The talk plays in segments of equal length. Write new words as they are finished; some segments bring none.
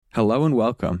Hello and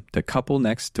welcome to Couple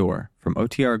Next Door from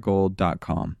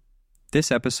OTRGold.com. This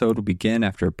episode will begin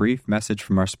after a brief message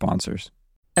from our sponsors.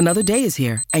 Another day is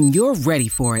here, and you're ready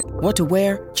for it. What to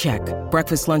wear? Check.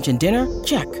 Breakfast, lunch, and dinner?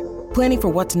 Check. Planning for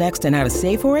what's next and how to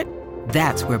save for it?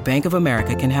 That's where Bank of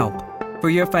America can help. For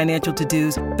your financial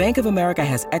to-dos, Bank of America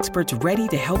has experts ready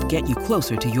to help get you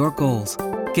closer to your goals.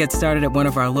 Get started at one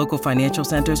of our local financial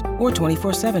centers or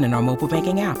 24/7 in our mobile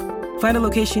banking app. Find a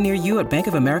location near you at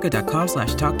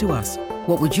bankofamerica.com/talktous.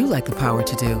 What would you like the power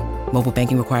to do? Mobile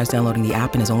banking requires downloading the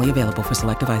app and is only available for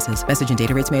select devices. Message and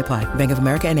data rates may apply. Bank of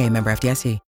America N.A., member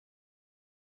FDIC.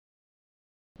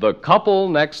 The Couple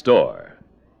Next Door.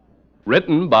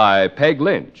 Written by Peg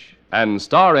Lynch and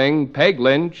starring Peg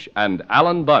Lynch and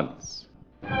Alan Bunce.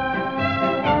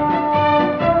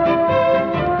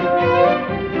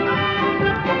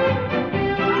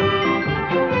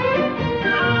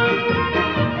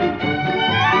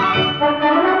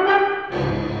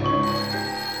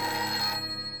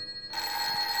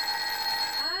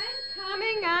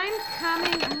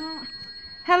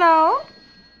 Hello?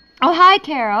 Oh, hi,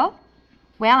 Carol.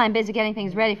 Well, I'm busy getting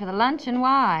things ready for the luncheon.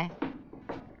 Why?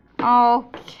 Oh,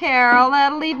 Carol,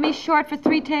 that'll leave me short for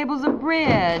 3 tables of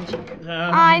bridge.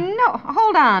 I know.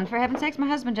 Hold on. For heaven's sakes, my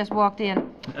husband just walked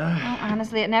in. Oh,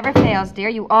 honestly, it never fails, dear.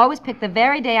 You always pick the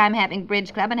very day I'm having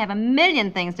bridge club and have a million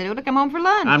things to do to come home for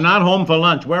lunch. I'm not home for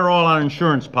lunch. Where are all our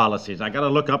insurance policies? I gotta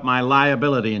look up my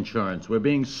liability insurance. We're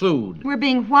being sued. We're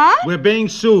being what? We're being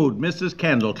sued. Mrs.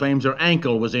 Kendall claims her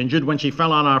ankle was injured when she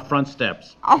fell on our front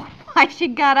steps. Oh, why, she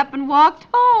got up and walked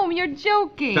home. You're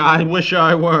joking. I wish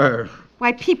I were.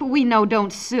 Why, people we know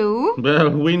don't sue. Well,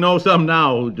 we know some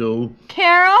now who do.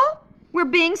 Carol, we're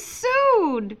being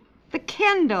sued. The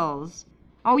Kendalls.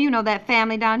 Oh, you know that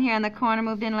family down here on the corner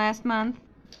moved in last month?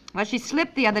 Well, she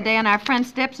slipped the other day on our front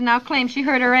steps and now claims she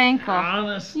hurt her ankle.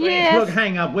 Honestly? Yes. Look,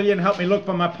 hang up, will you, and help me look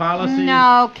for my policy?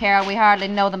 No, Carol, we hardly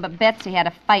know them, but Betsy had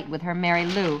a fight with her Mary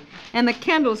Lou. And the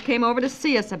Kendalls came over to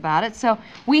see us about it, so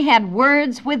we had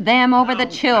words with them over the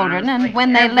children, and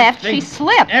when they left, she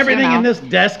slipped. Everything in this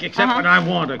desk except what I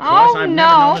want, of course. Oh, I've no.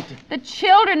 never known it to... The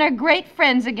children are great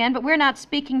friends again, but we're not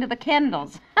speaking to the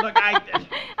Kendalls. Look,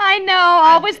 I know,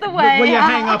 always the way. Will you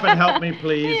hang up and help me,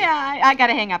 please? Yeah, I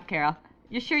gotta hang up, Carol.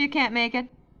 You sure you can't make it?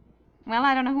 Well,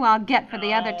 I don't know who I'll get for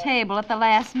the other table at the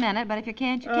last minute, but if you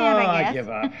can't, you can't, I guess. I give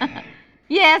up.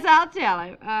 Yes, I'll tell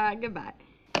him. Goodbye.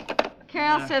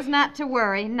 Carol says not to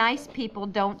worry. Nice people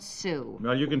don't sue.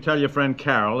 Well, you can tell your friend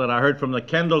Carol that I heard from the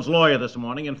Kendall's lawyer this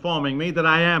morning informing me that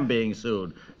I am being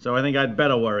sued. So I think I'd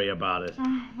better worry about it.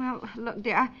 Well, look,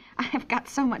 dear, I have got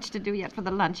so much to do yet for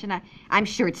the luncheon. I'm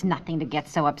sure it's nothing to get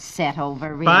so upset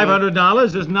over, really.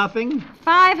 $500 is nothing?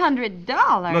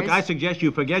 $500? Look, I suggest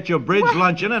you forget your bridge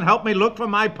luncheon and help me look for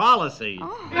my policy.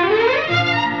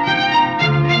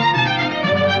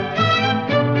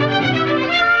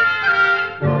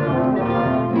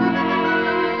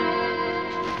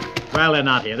 Well, they're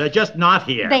not here. They're just not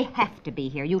here. They have to be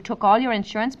here. You took all your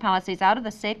insurance policies out of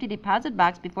the safety deposit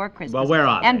box before Christmas. Well, where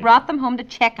are they? And brought them home to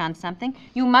check on something.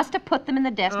 You must have put them in the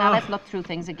desk. Now let's look through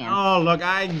things again. Oh, look,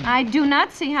 I do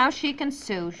not see how she can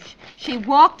sue. She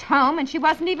walked home and she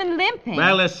wasn't even limping.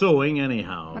 Well, they're suing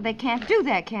anyhow. Well, they can't do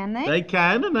that, can they? They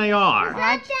can, and they are. Is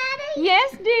that Daddy?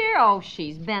 Yes, dear. Oh,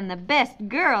 she's been the best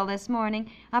girl this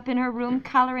morning. Up in her room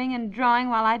coloring and drawing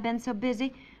while I've been so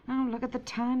busy. Oh, look at the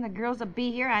time. The girls will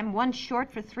be here. I'm one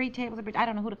short for 3 tables of bridge. I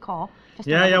don't know who to call.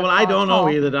 Well, I don't know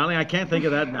either, darling. I can't think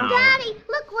of that now. Daddy,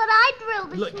 look what I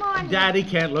drilled this morning. Daddy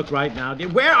can't look right now, dear.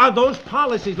 Where are those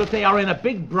policies? Look, they are in a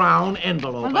big brown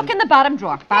envelope. Well, look in the bottom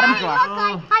drawer. Bottom drawer.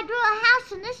 Look, I drew a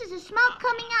house, and this is the smoke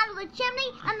coming out of the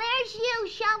chimney, and there's you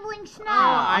shoveling snow.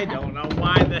 Oh, I don't know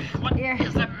why what Here,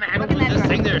 is the matter look with in that this drawer.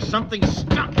 thing? There's something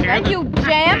stuck here. And you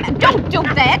jam. Don't do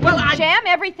that. You jam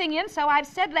everything in, so I've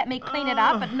said let me clean it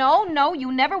up. But no,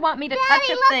 you never want me to touch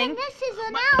Daddy, a look, thing. and this is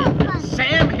an elephant.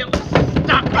 Sam Hill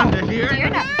stuck under here. Dear,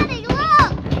 now, Daddy,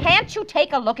 look. can't you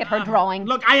take a look at her drawing?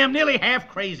 Look, I am nearly half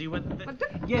crazy with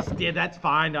Yes, dear, that's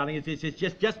fine, darling. It's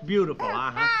just beautiful.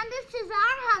 And this is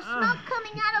our house, smoke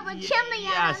coming out of a chimney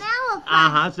and an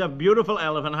elephant. It's a beautiful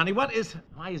elephant, honey.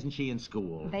 Why isn't she in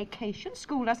school? Vacation.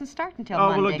 School doesn't start until Oh,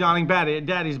 Monday. well, look, darling,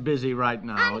 Daddy's busy right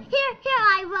now. And here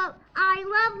I wrote, I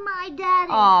love my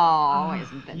daddy. Oh,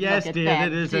 isn't that? Yes, look at dear, that,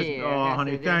 it is. dear. Oh,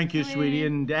 honey, thank you, sweetie.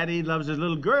 And Daddy loves his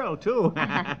little girl, too.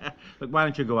 Look, why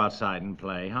don't you go outside and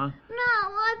play, huh?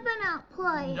 No, I've been out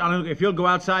playing. Darling, if you'll go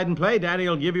outside and play,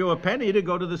 Daddy'll give you a penny to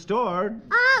go to the store.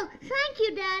 Oh, thank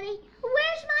you, Daddy.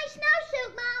 Where's my snowsuit,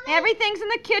 Mommy? Everything's in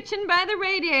the kitchen by the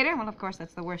radiator. Well, of course,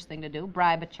 that's the worst thing to do,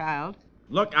 bribe a child.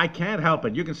 Look, I can't help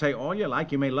it. You can say all you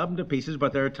like. You may love him to pieces,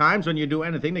 but there are times when you do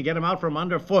anything to get him out from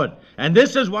underfoot. And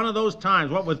this is one of those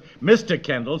times. What with Mr.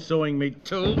 Kendall suing me,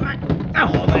 too.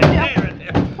 Oh,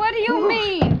 there. What do you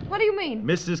mean? What do you mean?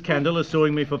 Mrs. Kendall is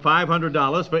suing me for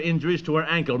 $500 for injuries to her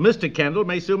ankle. Mr. Kendall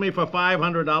may sue me for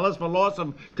 $500 for loss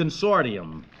of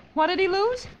consortium. What did he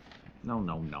lose? No.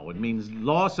 It means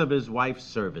loss of his wife's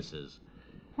services.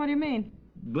 What do you mean?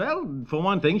 Well, for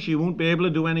one thing, she won't be able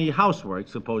to do any housework,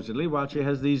 supposedly, while she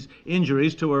has these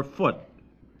injuries to her foot.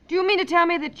 Do you mean to tell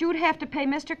me that you'd have to pay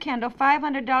Mr. Kendall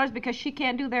 $500 because she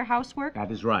can't do their housework?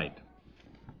 That is right.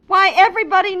 Why,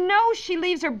 everybody knows she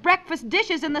leaves her breakfast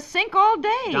dishes in the sink all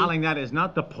day. Darling, that is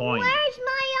not the point. Where's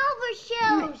my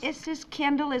overshoes? Mrs.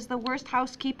 Kendall is the worst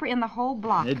housekeeper in the whole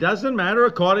block. It doesn't matter.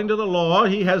 According to the law,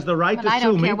 he has the right But to I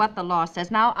sue don't me. care what the law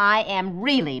says. Now, I am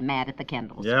really mad at the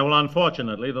Kendalls. Yeah, well,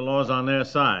 unfortunately, the law's on their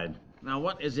side. Now,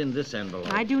 what is in this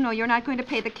envelope? I do know you're not going to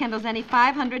pay the Kendalls any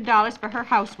 $500 for her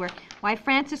housework. Why,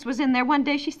 Frances was in there one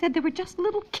day. She said there were just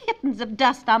little kittens of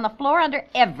dust on the floor under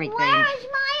everything. Where's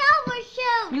my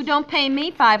overshoes? You don't pay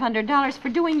me $500 for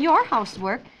doing your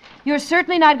housework. You're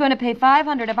certainly not going to pay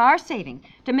 $500 of our savings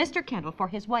to Mr. Kendall for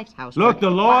his wife's housework. Look, the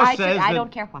law I says that...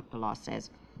 don't care what the law says.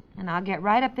 And I'll get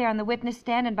right up there on the witness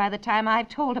stand, and by the time I've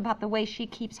told about the way she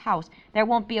keeps house, there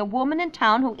won't be a woman in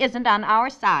town who isn't on our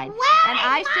side. Where's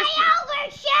my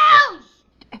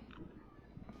overshoes?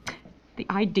 The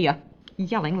idea.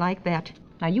 Yelling like that.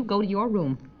 Now, you go to your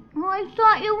room. Oh, I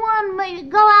thought you wanted me to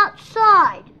go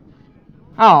outside.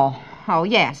 Oh,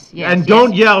 yes. And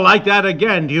don't yell like that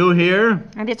again, do you hear?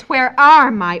 And it's where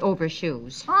are my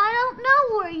overshoes? I don't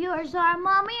know where yours are,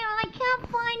 Mommy, and I can't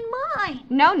find mine.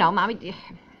 No, Mommy.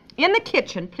 In the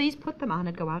kitchen. Please put them on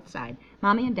and go outside.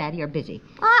 Mommy and Daddy are busy.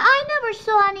 I never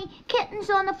saw any kittens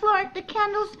on the floor at the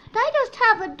Kendalls. They just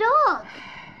have a dog.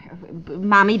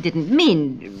 Mommy didn't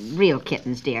mean real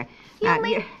kittens, dear. You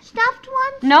mean stuffed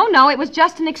ones? No, it was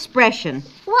just an expression.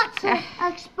 What's an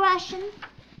expression?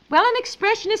 Well, an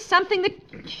expression is something that...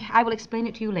 I will explain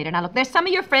it to you later. Now, look, there's some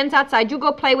of your friends outside. You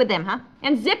go play with them, huh?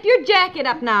 And zip your jacket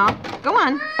up now. Go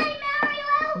on. Hi, Mary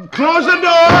Lou. Close the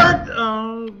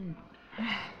door!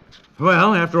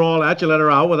 Well, after all that, you let her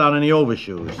out without any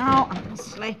overshoes. Oh,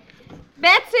 honestly.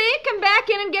 Betsy, come back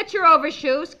in and get your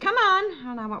overshoes. Come on.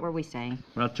 Oh, now, what were we saying?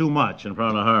 Well, too much in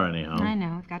front of her, anyhow. I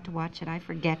know. I've got to watch it. I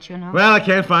forget, you know. Well, I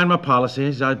can't find my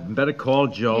policies. I'd better call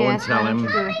Joe Yes, and tell him.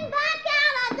 Coming back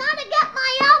out. I gotta get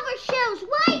my overshoes.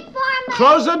 Wait for me.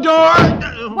 Close the door!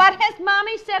 What has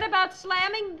Mommy said about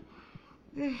slamming?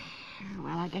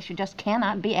 Well, I guess you just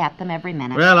cannot be at them every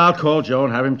minute. Well, I'll call Joe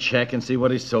and have him check and see what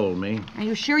he's told me. Are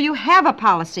you sure you have a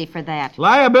policy for that?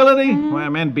 Liability? Why, a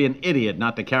man be an idiot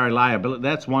not to carry liability.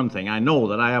 That's one thing. I know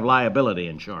that I have liability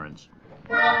insurance.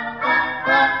 But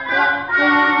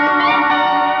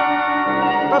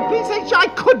Pete's sake, I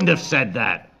couldn't have said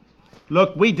that.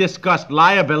 Look, we discussed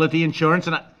liability insurance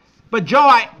and But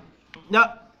Joe, No.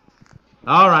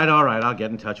 All right. I'll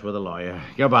get in touch with a lawyer.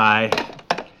 Goodbye.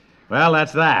 Well,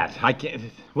 that's that. I can't...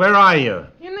 Where are you?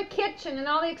 In the kitchen. In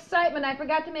all the excitement, I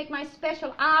forgot to make my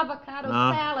special avocado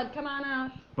salad. Come on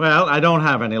out. Well, I don't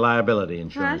have any liability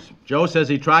insurance. Huh? Joe says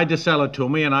he tried to sell it to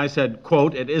me, and I said,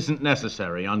 quote, it isn't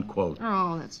necessary, unquote.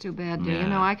 Oh, that's too bad, dear. Yeah. You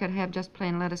know, I could have just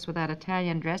plain lettuce without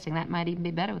Italian dressing. That might even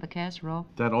be better with a casserole.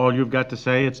 Is that all you've got to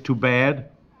say? It's too bad?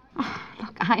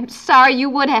 Look, I'm sorry you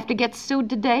would have to get sued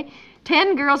today.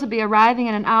 10 girls will be arriving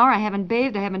in an hour. I haven't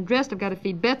bathed. I haven't dressed. I've got to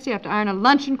feed Betsy. I have to iron a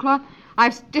luncheon cloth.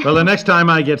 I've still... Well, the next time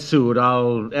I get sued,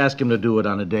 I'll ask him to do it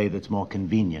on a day that's more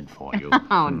convenient for you.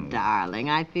 Oh, darling,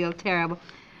 I feel terrible.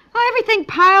 Oh, everything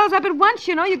piles up at once,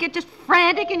 you know. You get just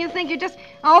frantic and you think you're just...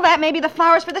 Oh, that may be the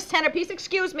flowers for the centerpiece.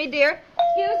 Excuse me, dear.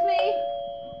 Excuse me.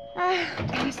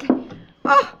 Honestly.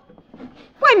 Oh,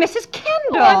 why, Mrs.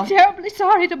 Kendall. Oh, I'm terribly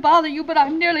sorry to bother you, but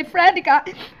I'm nearly frantic. I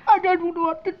don't know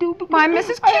what to do. Why,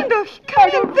 Mrs. Kendall, come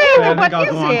in there. I What think I'll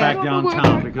is go on it? back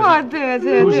downtown because... Oh, there.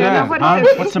 Who's Now, that, what huh? is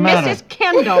it? What's the matter? Mrs.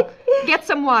 Kendall, get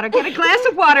some water. Get a glass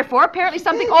of water for her. Apparently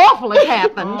something awful has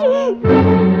happened.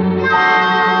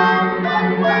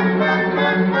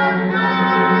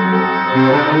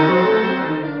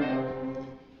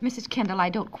 Mrs. Kendall, I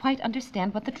don't quite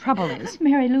understand what the trouble is.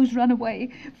 Mary Lou's run away.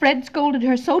 Fred scolded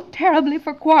her so terribly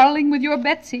for quarreling with your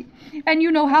Betsy. And you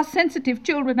know how sensitive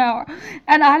children are.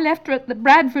 And I left her at the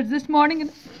Bradfords this morning,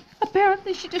 and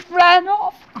apparently she just ran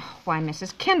off. Oh, why,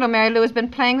 Mrs. Kendall, Mary Lou has been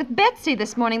playing with Betsy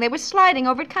this morning. They were sliding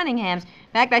over at Cunningham's.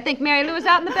 In fact, I think Mary Lou is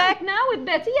out in the back now with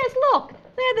Betsy. Yes, look.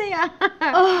 There they are.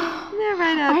 Oh, they're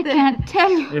right out I there. can't tell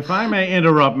you. If I may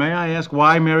interrupt, may I ask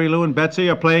why Mary Lou and Betsy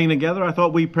are playing together? I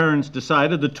thought we parents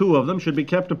decided the two of them should be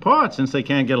kept apart since they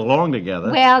can't get along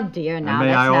together. Well, dear, now And may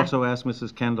that's I not... also ask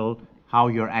Mrs. Kendall how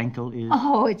your ankle is?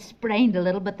 Oh, it's sprained a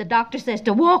little, but the doctor says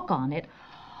to walk on it.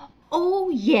 Oh,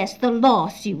 yes, the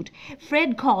lawsuit.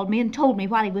 Fred called me and told me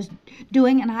what he was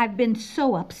doing, and I've been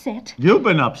so upset. You've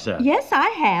been upset? Yes, I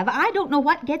have. I don't know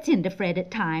what gets into Fred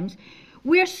at times.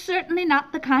 We're certainly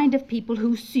not the kind of people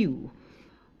who sue.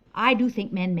 I do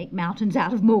think men make mountains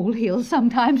out of molehills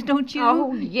sometimes, don't you?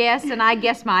 Oh, yes, and I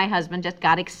guess my husband just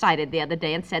got excited the other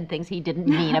day and said things he didn't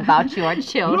mean about your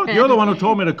children. Look, you're the one who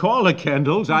told me to call the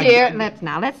Kendalls. Dear, let's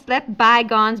let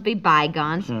bygones be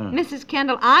bygones. Mrs.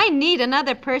 Kendall, I need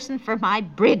another person for my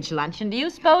bridge luncheon. Do you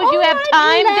suppose you have time?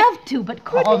 I'd love to, but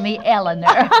call me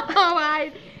Eleanor.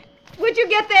 Would you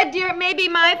get that, dear? Maybe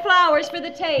my flowers for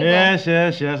the table. Yes.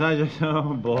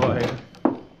 Oh, boy.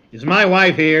 Is my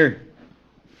wife here?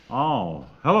 Oh,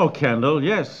 hello, Kendall.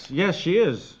 Yes, she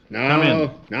is. Come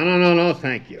in. No,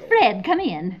 thank you. Fred, come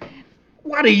in.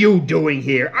 What are you doing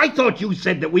here? I thought you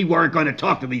said that we weren't going to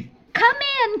talk to these...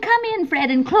 Come in,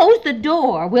 Fred, and close the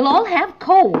door. We'll all have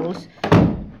colds.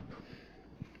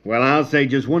 Well, I'll say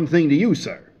just one thing to you,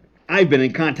 sir. I've been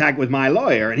in contact with my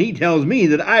lawyer, and he tells me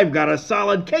that I've got a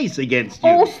solid case against you.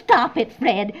 Oh, stop it,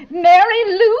 Fred. Mary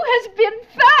Lou has been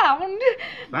found.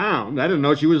 Found? I didn't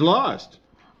know she was lost.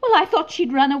 Well, I thought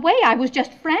she'd run away. I was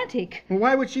just frantic. Well,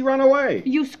 why would she run away?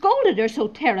 You scolded her so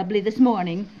terribly this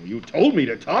morning. You told me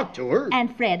to talk to her.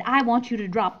 And, Fred, I want you to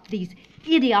drop these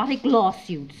idiotic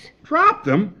lawsuits. Drop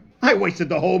them? I wasted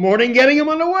the whole morning getting them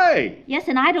underway. Yes,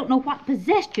 and I don't know what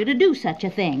possessed you to do such a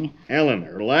thing.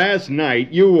 Eleanor, last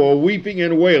night you were weeping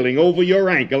and wailing over your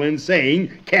ankle and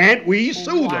saying, can't we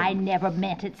sue them? I never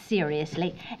meant it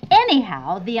seriously.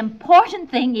 Anyhow, the important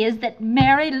thing is that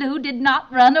Mary Lou did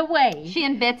not run away. She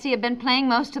and Betsy have been playing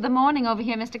most of the morning over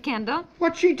here, Mr. Kendall.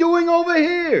 What's she doing over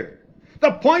here?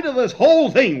 The point of this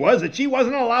whole thing was that she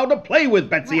wasn't allowed to play with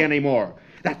Betsy anymore.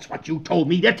 That's what you told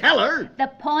me to tell her.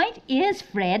 The point is,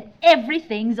 Fred,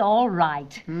 everything's all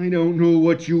right. I don't know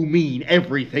what you mean,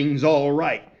 everything's all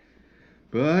right.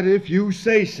 But if you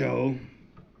say so...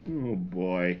 Oh,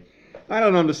 boy. I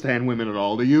don't understand women at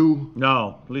all, do you?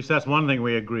 No, at least that's one thing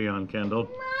we agree on, Kendall.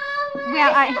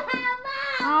 Well,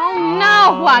 Oh,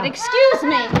 now what? Excuse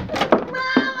me.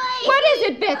 What is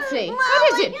it, Betsy?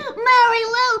 What is it? Mary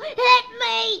Lou hit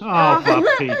me! Oh, for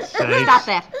Pete's sake. Stop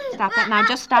that. Stop that now.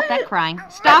 Just stop that crying.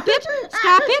 Stop it.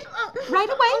 Stop it. Right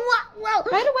away. Well,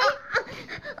 right away.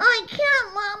 I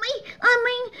can't, Mommy. I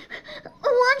mean,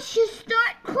 once you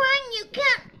start crying, you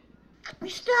can't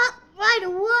stop right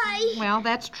away. Well,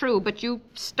 that's true, but you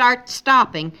start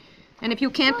stopping. And if you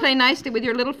can't play nicely with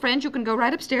your little friends, you can go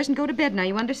right upstairs and go to bed now.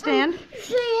 You understand?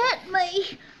 She hit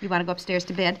me. You want to go upstairs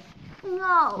to bed?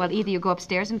 No. Well, either you go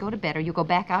upstairs and go to bed, or you go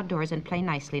back outdoors and play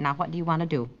nicely. Now, what do you want to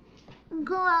do?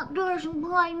 Go outdoors and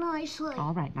play nicely.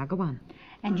 All right, now go on.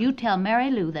 And you tell Mary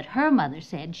Lou that her mother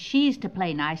said she's to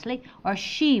play nicely, or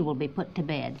she will be put to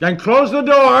bed. Then close the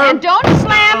door. And don't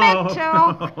slam it, too.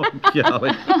 Golly.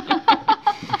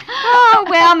 Oh,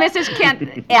 well, Mrs.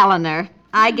 Kent, Eleanor,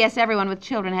 I guess everyone with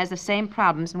children has the same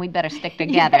problems, and we'd better stick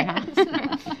together, huh?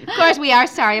 Of course, we are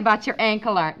sorry about your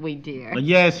ankle, aren't we, dear?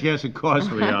 Yes, of course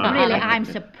we are. Really, I'm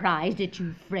surprised at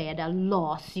you, Fred. A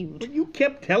lawsuit. You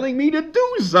kept telling me to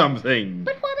do something.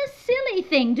 But what a silly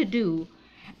thing to do.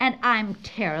 And I'm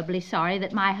terribly sorry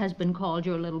that my husband called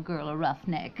your little girl a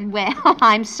roughneck. Well,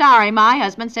 I'm sorry. My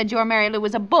husband said your Mary Lou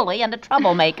was a bully and a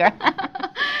troublemaker.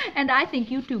 And I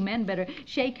think you two men better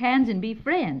shake hands and be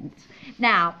friends.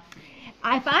 Now,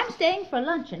 if I'm staying for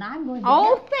luncheon, I'm going to...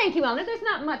 Oh, thank you, Eleanor. There's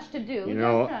not much to do. You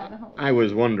know, I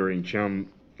was wondering, chum,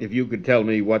 if you could tell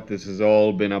me what this has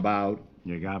all been about.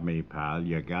 You got me, pal.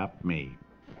 You got me.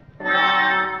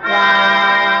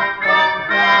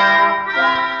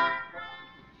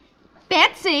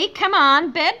 Betsy, come on.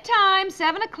 Bedtime,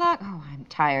 7 o'clock. Oh, I'm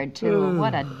tired, too.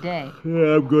 What a day.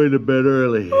 Yeah, I'm going to bed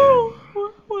early.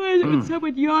 Why is it when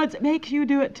someone yawns, it makes you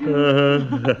do it, too?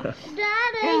 Daddy.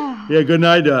 Yeah, good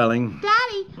night, darling.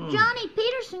 Daddy, Johnny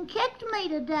Peterson kicked me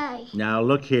today. Now,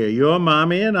 look here. Your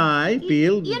mommy and I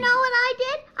feel... You know what I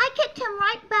did? I kicked him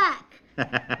right back.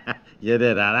 You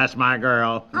did, huh? That's my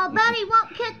girl. I'll bet he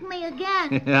won't kick me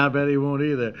again. I bet he won't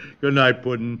either. Good night,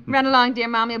 Puddin'. Run along, dear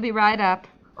Mommy. will be right up.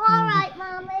 All right,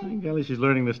 Mommy. Golly, she's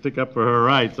learning to stick up for her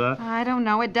rights, huh? I don't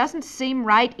know. It doesn't seem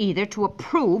right either to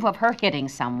approve of her hitting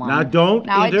someone. Now, don't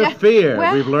Now, it interfere.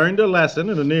 well- We've learned a lesson,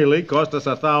 and it nearly cost us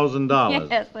 $1,000.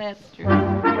 Yes, that's true.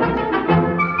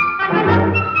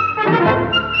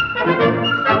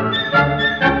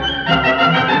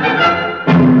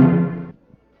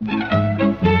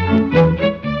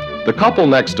 The Couple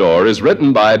Next Door is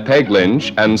written by Peg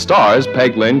Lynch and stars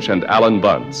Peg Lynch and Alan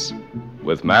Bunce,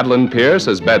 with Madeline Pierce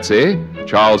as Betsy,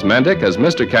 Charles Mendick as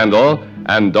Mr. Kendall,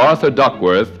 and Dorothy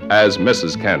Duckworth as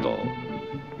Mrs. Kendall.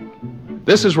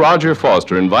 This is Roger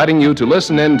Foster inviting you to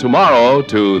listen in tomorrow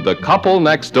to The Couple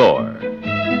Next Door.